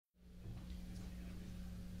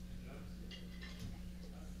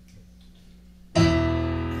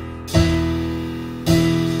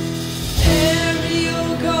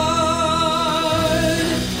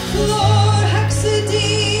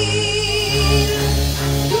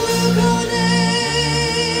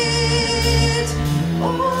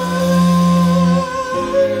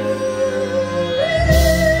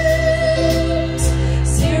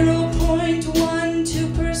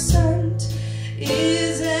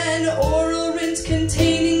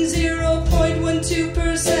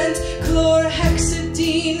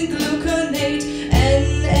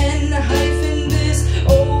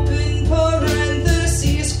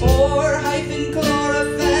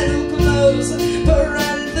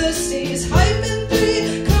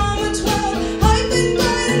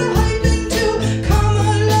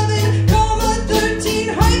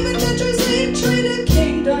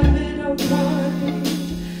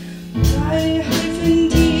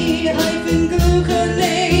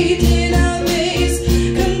gluconate in a vase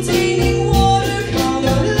containing water,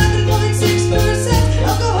 11.6%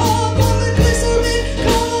 alcohol,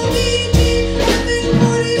 polyglycerol, VG, having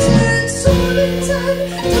 40 sorbitol,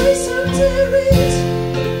 disultirate,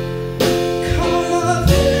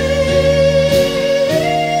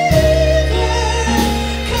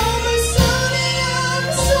 sodium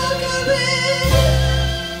saccharide,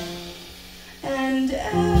 and F,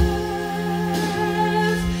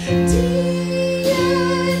 D,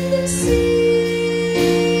 and C,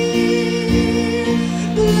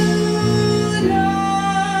 blue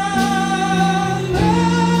number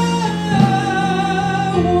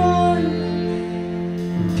 1,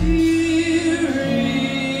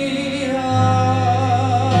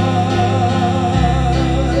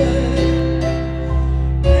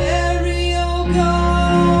 Periogard,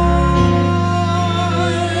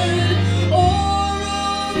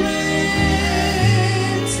 oral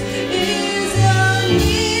rinse is a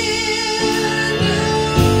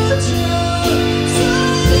near-neutral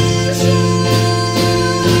solution.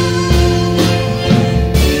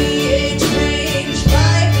 pH range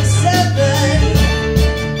 5 to 7.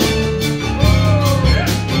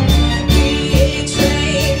 pH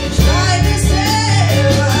range 5 to 7.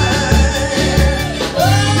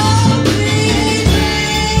 Oh, pH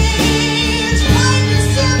range 5 to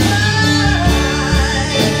 7.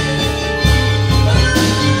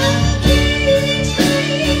 pH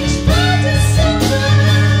range 5 to 7.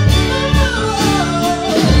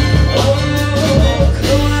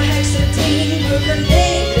 Chlorhexidine,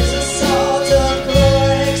 gluconate is a salt of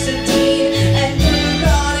chlorhexidine and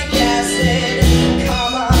gluconic acid,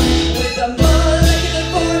 with a molecular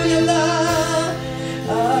formula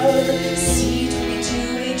of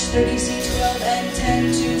C22H30C12 and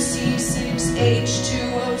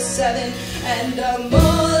 10,2C6H2O7 and a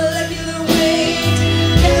molecular weight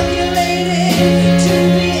calculated to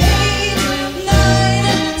be 897.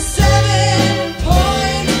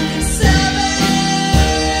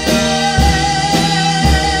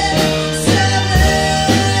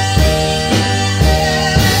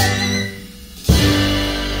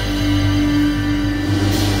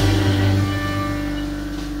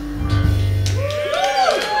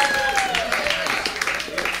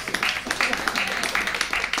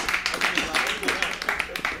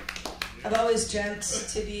 I've always dreamt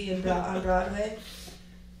to be on Broadway,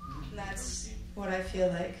 and that's what I feel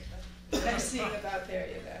like when I'm singing about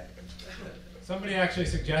Periogard. Somebody actually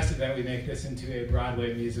suggested that we make this into a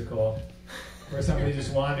Broadway musical where somebody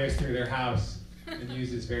just wanders through their house and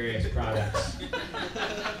uses various products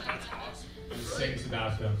and sings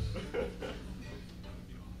about them.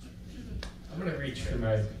 I'm going to reach for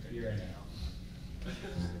my ear now.